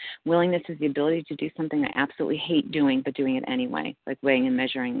thing. Willingness is the ability to do something I absolutely hate doing, but doing it anyway, like weighing and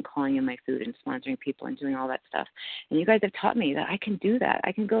measuring and calling in my food and sponsoring people and doing all that stuff. And you guys have taught me that I can do that.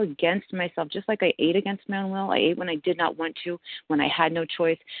 I can go against myself, just like I ate against my own will. I ate when I did not want to, when I had no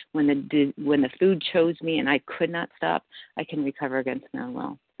choice, when the food chose me and I could not stop. I can recover against my own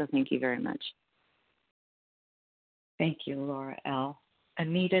will. So thank you very much. Thank you, Laura L.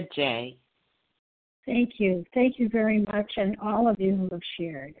 Anita J. Thank you. Thank you very much, and all of you who have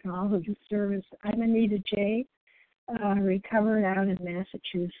shared, and all of the service. I'm Anita J. recovered out in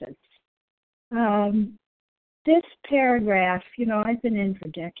Massachusetts. This paragraph, I've been in for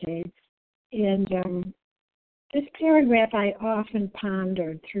decades, and this paragraph I often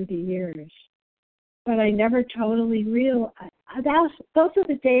pondered through the years, but I never totally realized. Those are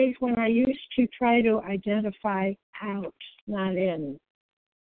the days when I used to try to identify out, not in.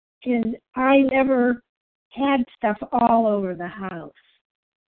 And I never had stuff all over the house.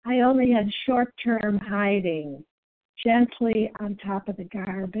 I only had short-term hiding, gently on top of the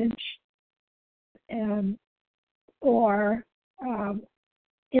garbage, or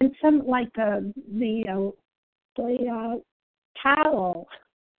in some, like the towel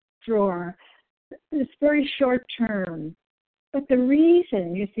drawer. It's very short-term. But the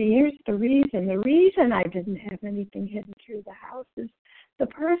reason, here's the reason. The reason I didn't have anything hidden through the house is the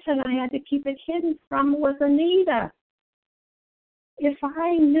person I had to keep it hidden from was Anita. If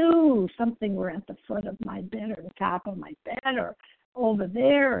I knew something were at the foot of my bed or the top of my bed or over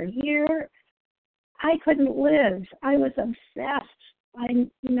there or here, I couldn't live. I was obsessed. I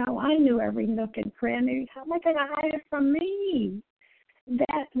knew every nook and cranny. How am I going to hide it from me?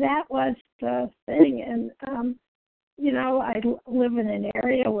 That was the thing. And, I live in an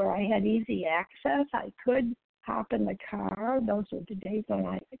area where I had easy access. I could hop in the car. Those were the days when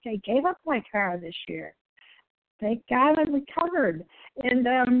I gave up my car this year. Thank God I recovered.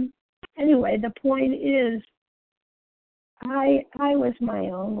 And anyway, the point is, I was my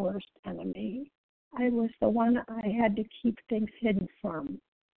own worst enemy. I was the one I had to keep things hidden from.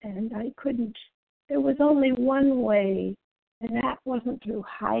 And I couldn't, there was only one way, and that wasn't through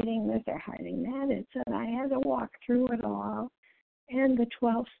hiding this or hiding that. It's that I had to walk through it all. And the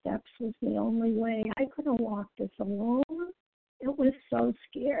 12 steps was the only way. I couldn't walk this alone. It was so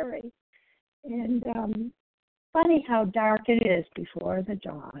scary. And funny how dark it is before the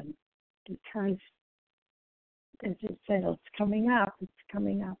dawn, because as it said, it's coming up,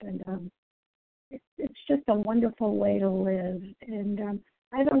 and it's just a wonderful way to live. And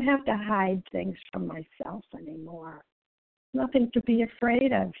I don't have to hide things from myself anymore. Nothing to be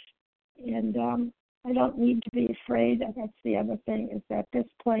afraid of. And I don't need to be afraid. That's the other thing, is that this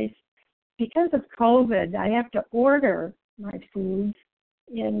place, because of COVID, I have to order my food.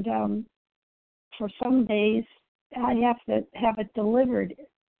 And for some days, I have to have it delivered.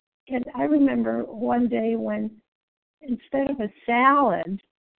 And I remember one day when, instead of a salad,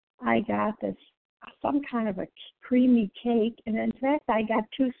 I got some kind of a creamy cake. And in fact, I got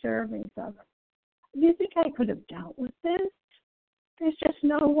 2 servings of it. Do you think I could have dealt with this? There's just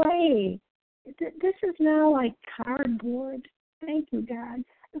no way. This is now like cardboard. Thank you, God.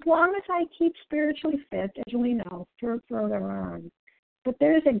 As long as I keep spiritually fit, as we know, further on. But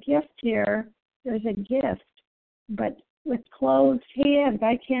there's a gift here. There's a gift. But with closed hands,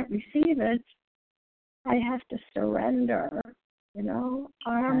 I can't receive it. I have to surrender,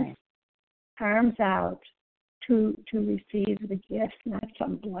 arms out to receive the gift, not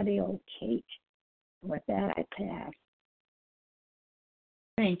some bloody old cake. With that, I pass.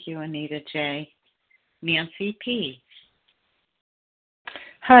 Thank you, Anita J. Nancy P.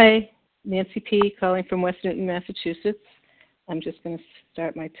 Hi, Nancy P. calling from West Newton, Massachusetts. I'm just going to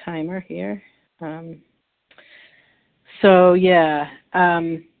start my timer here.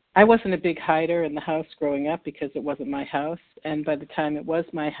 I wasn't a big hider in the house growing up because it wasn't my house. And by the time it was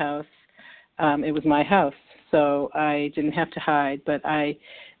my house, it was my house. So I didn't have to hide. But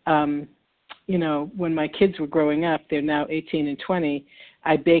when my kids were growing up, they're now 18 and 20,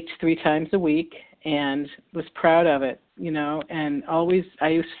 I baked 3 times a week and was proud of it, and always, I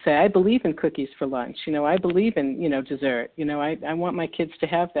used to say, I believe in cookies for lunch, I believe in, dessert, I want my kids to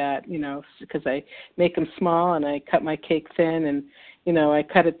have that, because I make them small and I cut my cake thin and, I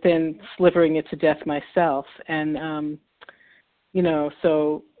cut it thin, slivering it to death myself. And,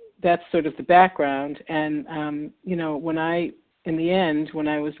 so that's sort of the background. And, in the end, when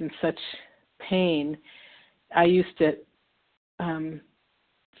I was in such pain, I used to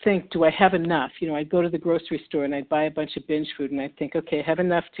think, do I have enough? I'd go to the grocery store and I'd buy a bunch of binge food and I'd think, okay, I have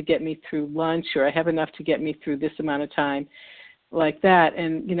enough to get me through lunch, or I have enough to get me through this amount of time, like that.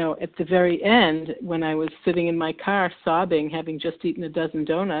 And, at the very end, when I was sitting in my car sobbing, having just eaten a dozen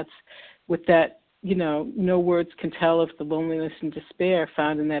donuts, with that, no words can tell of the loneliness and despair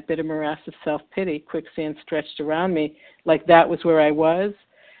found in that bitter morass of self-pity, quicksand stretched around me, like that was where I was.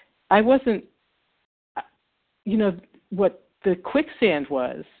 I wasn't, what the quicksand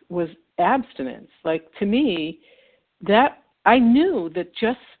was abstinence. Like, to me, that I knew that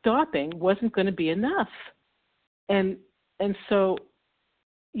just stopping wasn't going to be enough. And so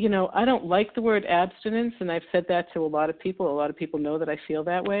I don't like the word abstinence, and I've said that to a lot of people. A lot of people know that I feel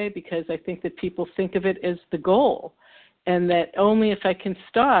that way because I think that people think of it as the goal, and that only if I can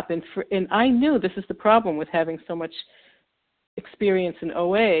stop. And I knew this is the problem with having so much experience in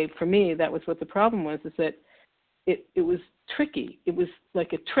OA. For me, that was what the problem was, is that it was tricky. It was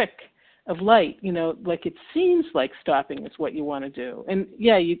like a trick of light, like it seems like stopping is what you want to do. And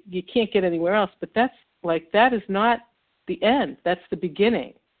yeah, you can't get anywhere else, but that is not the end. That's the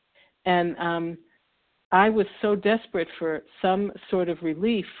beginning. And I was so desperate for some sort of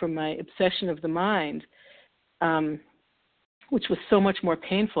relief from my obsession of the mind, which was so much more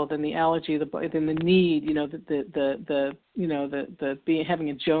painful than the allergy, than the need, having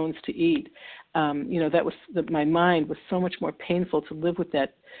a Jones to eat. That was my mind was so much more painful to live with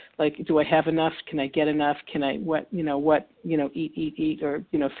that. Like, do I have enough? Can I get enough? Can I eat, or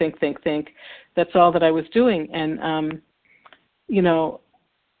think. That's all that I was doing, and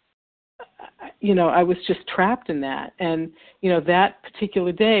I was just trapped in that. And that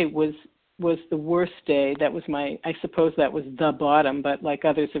particular day was the worst day. That was I suppose that was the bottom, but like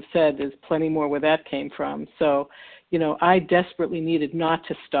others have said, there's plenty more where that came from. So, I desperately needed not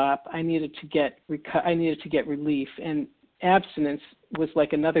to stop. I needed to get relief, and abstinence was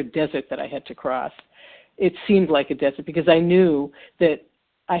like another desert that I had to cross. It seemed like a desert because I knew that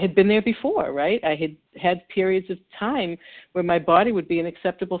I had been there before, right? I had periods of time where my body would be an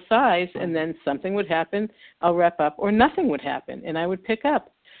acceptable size, and then something would happen, I'll wrap up, or nothing would happen, and I would pick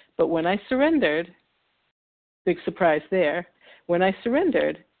up. But when I surrendered, big surprise there, when I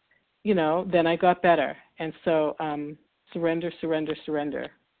surrendered, then I got better. And so surrender.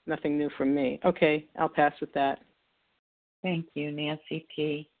 Nothing new from me. Okay, I'll pass with that. Thank you, Nancy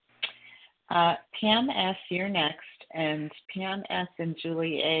P. Pam S., you're next. And Pam S. and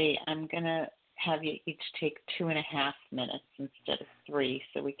Julie A., I'm going to have you each take 2.5 minutes instead of 3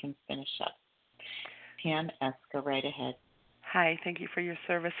 so we can finish up. Pam S., go right ahead. Hi, thank you for your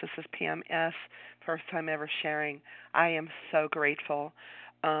service. This is Pam S., first time ever sharing. I am so grateful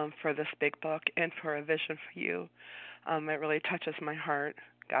for this big book and for A Vision for You. It really touches my heart,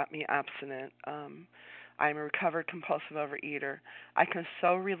 got me abstinent. I'm a recovered compulsive overeater. I can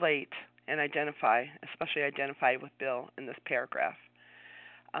so relate and especially identify with Bill in this paragraph.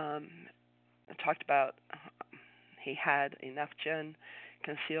 I talked about he had enough gin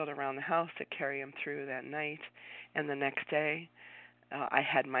concealed around the house to carry him through that night, and the next day I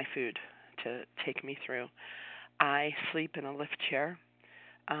had my food to take me through. I sleep in a lift chair,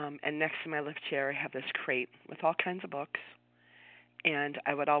 and next to my lift chair I have this crate with all kinds of books, and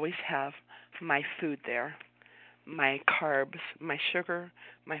I would always have my food there. My carbs, my sugar,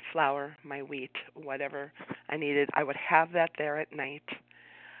 my flour, my wheat, whatever I needed, I would have that there at night.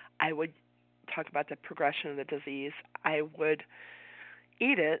 I would talk about the progression of the disease. I would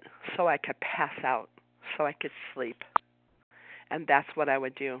eat it so I could pass out, so I could sleep. And that's what I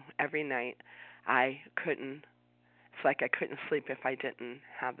would do every night. It's like I couldn't sleep if I didn't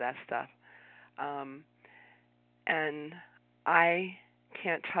have that stuff. And I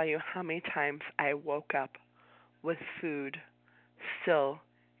can't tell you how many times I woke up with food still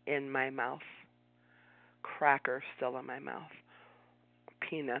in my mouth, crackers still in my mouth,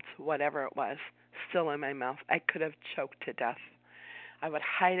 peanuts, whatever it was, still in my mouth. I could have choked to death. I would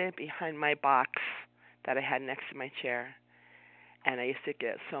hide it behind my box that I had next to my chair, and I used to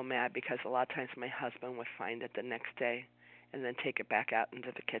get so mad because a lot of times my husband would find it the next day and then take it back out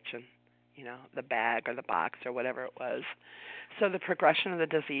into the kitchen, the bag or the box or whatever it was. So the progression of the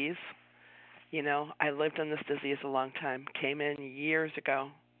disease, I lived in this disease a long time, came in years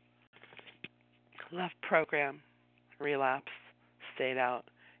ago, left program, relapsed, stayed out,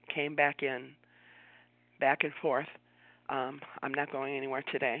 came back in, back and forth. I'm not going anywhere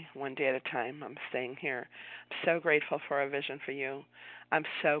today, one day at a time. I'm staying here. I'm so grateful for A Vision for You. I'm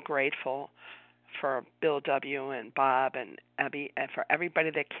so grateful for Bill W. and Bob and Abby and for everybody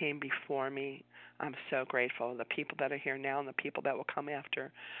that came before me. I'm so grateful. The people that are here now and the people that will come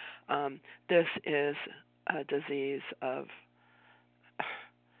after. This is a disease of,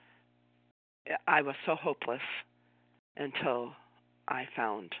 I was so hopeless until I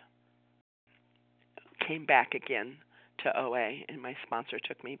came back again to OA, and my sponsor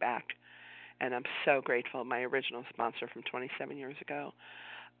took me back. And I'm so grateful, my original sponsor from 27 years ago.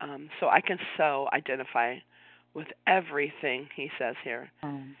 So I can so identify with everything he says here,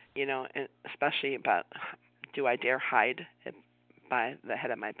 and especially about, do I dare hide it by the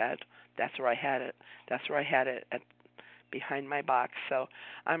head of my bed? That's where I had it. That's where I had it, behind my box. So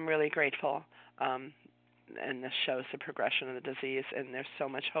I'm really grateful, and this shows the progression of the disease, and there's so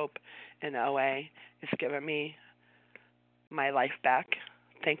much hope in OA. It's given me my life back,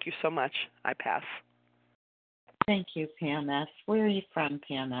 Thank you so much. I pass. Thank you, Pam S. Where are you from,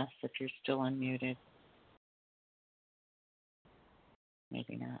 Pam S., if you're still unmuted?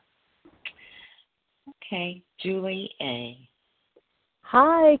 Maybe not. Okay, Julie A.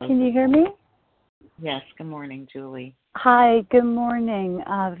 Hi, can you hear me? Yes, good morning, Julie. Hi, good morning.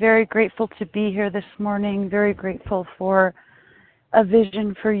 Very grateful to be here this morning. Very grateful for a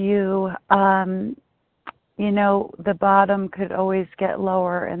vision for you. You know, the bottom could always get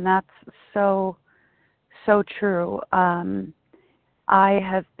lower, and that's so true. I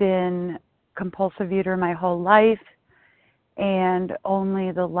have been compulsive eater my whole life, and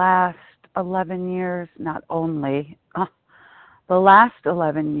only the last 11 years, not only, the last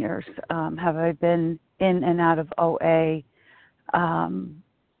 11 years have I been in and out of OA,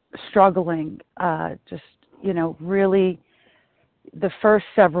 struggling, just, you know, really the first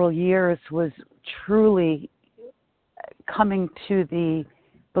several years was truly coming to the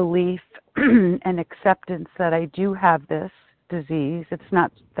belief and acceptance that I do have this disease. It's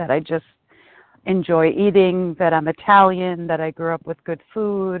not that I just enjoy eating, that I'm Italian, that I grew up with good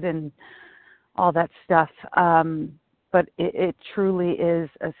food and all that stuff. But it truly is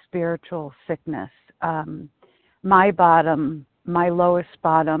a spiritual sickness. My bottom, my lowest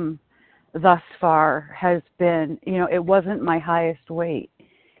bottom thus far has been, you know, it wasn't my highest weight.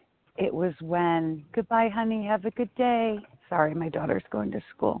 It was when, goodbye, honey, have a good day. Sorry, my daughter's going to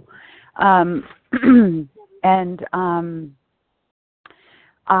school.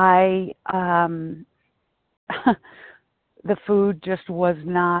 The food just was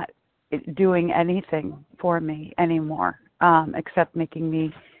not doing anything for me anymore, except making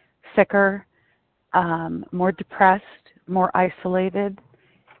me sicker, more depressed, more isolated,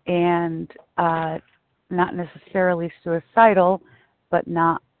 and not necessarily suicidal, but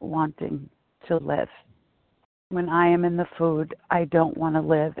not wanting to live. When I am in the food, I don't want to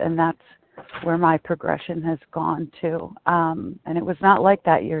live, and that's where my progression has gone to. And it was not like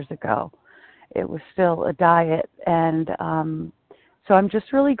that years ago. It was still a diet, and so I'm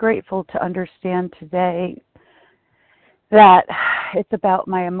just really grateful to understand today that it's about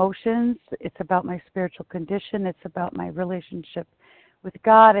my emotions, it's about my spiritual condition, it's about my relationship with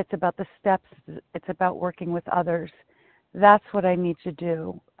God, it's about the steps, it's about working with others. That's what I need to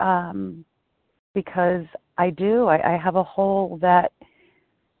do, because I have a hole that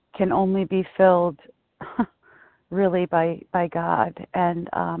can only be filled really by God, and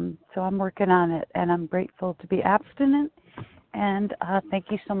so I'm working on it, and I'm grateful to be abstinent, and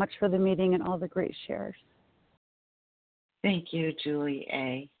thank you so much for the meeting and all the great shares. Thank you, Julie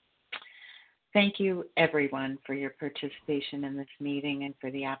A. Thank you, everyone, for your participation in this meeting and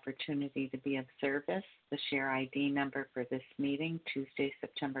for the opportunity to be of service. The share ID number for this meeting, Tuesday,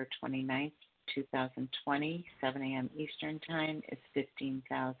 September 29th, 2020, 7 a.m. Eastern Time, is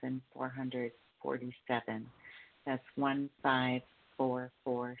 15,447. That's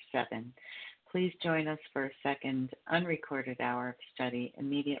 15447. Please join us for a second unrecorded hour of study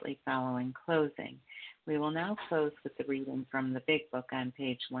immediately following closing. We will now close with the reading from the Big Book on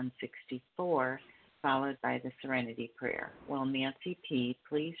page 164, followed by the Serenity Prayer. Will Nancy P.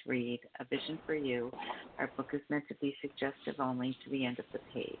 please read A Vision for You? Our book is meant to be suggestive only to the end of the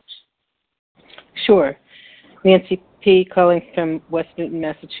page. Sure. Nancy P. calling from West Newton,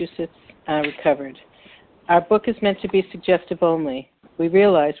 Massachusetts, recovered. Our book is meant to be suggestive only. We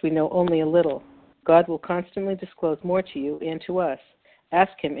realize we know only a little. God will constantly disclose more to you and to us.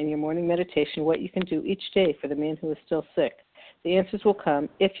 Ask him in your morning meditation what you can do each day for the man who is still sick. The answers will come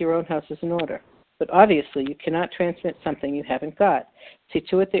if your own house is in order. But obviously, you cannot transmit something you haven't got. See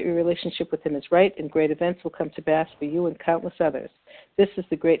to it that your relationship with him is right, and great events will come to pass for you and countless others. This is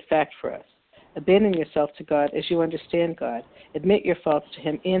the great fact for us. Abandon yourself to God as you understand God. Admit your faults to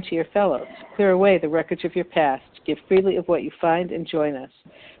him and to your fellows. Clear away the wreckage of your past. Give freely of what you find and join us.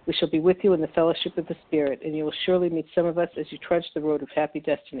 We shall be with you in the fellowship of the Spirit, and you will surely meet some of us as you trudge the road of happy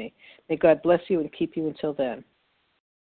destiny. May God bless you and keep you until then.